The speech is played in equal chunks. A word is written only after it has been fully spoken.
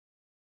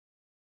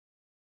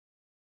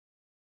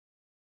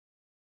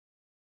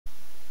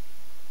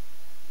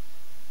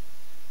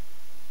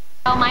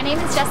So my name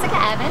is Jessica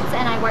Evans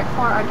and I work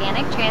for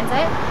Organic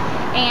Transit,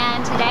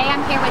 and today I'm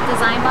here with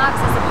Designbox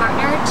as a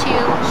partner to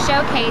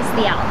showcase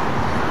the ALP.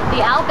 The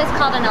ALP is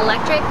called an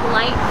electric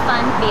light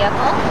fun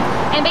vehicle,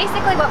 and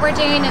basically what we're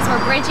doing is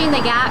we're bridging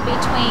the gap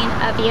between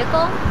a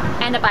vehicle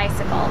and a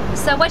bicycle.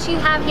 So what you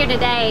have here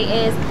today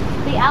is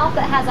the ALP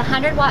that has a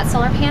 100-watt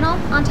solar panel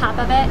on top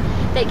of it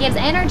that gives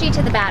energy to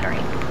the battery.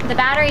 The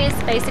battery is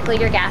basically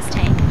your gas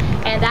tank,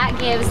 and that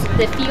gives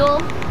the fuel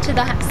to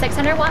the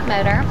 600-watt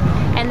motor,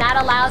 and that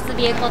allows the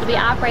vehicle to be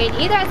operated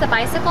either as a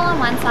bicycle on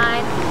one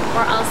side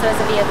or also as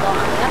a vehicle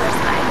on the other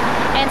side.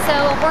 And so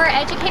we're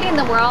educating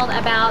the world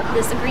about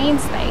this green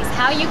space,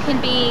 how you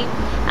can be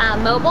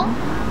mobile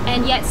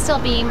and yet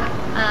still be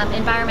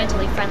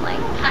environmentally friendly.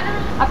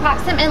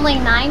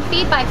 Approximately 9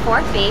 feet by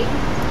 4 feet.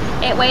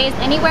 It weighs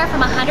anywhere from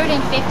 150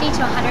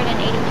 to 180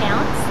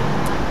 pounds,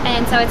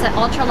 and so it's an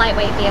ultra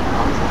lightweight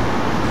vehicle.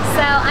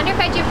 So under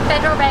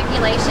federal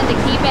regulation, to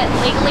keep it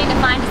legally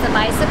defined as a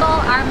bicycle,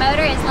 our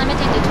motor is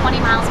limited to 20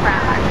 miles per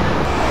hour.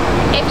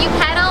 If you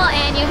pedal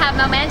and you have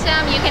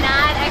momentum, you can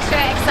add extra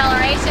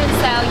acceleration,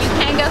 so you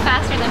can go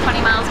faster than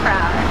 20 miles per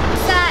hour.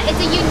 It's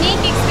a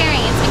unique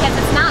experience because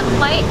it's not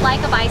quite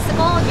like a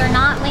bicycle. You're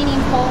not leaning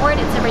forward,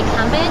 it's a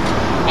recumbent,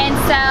 and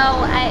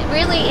so it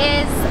really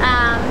is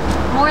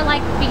more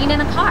like being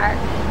in a car,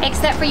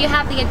 except for you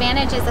have the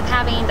advantages of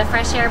having the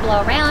fresh air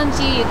blow around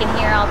you, you can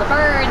hear all the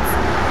birds.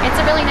 It's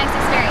a really nice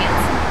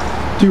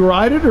experience. Do you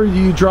ride it or do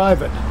you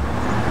drive it?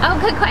 Oh,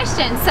 good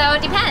question. So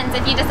it depends.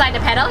 If you decide to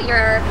pedal,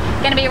 you're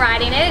going to be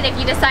riding it. If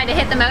you decide to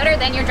hit the motor,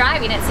 then you're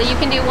driving it. So you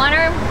can do one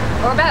or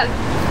both.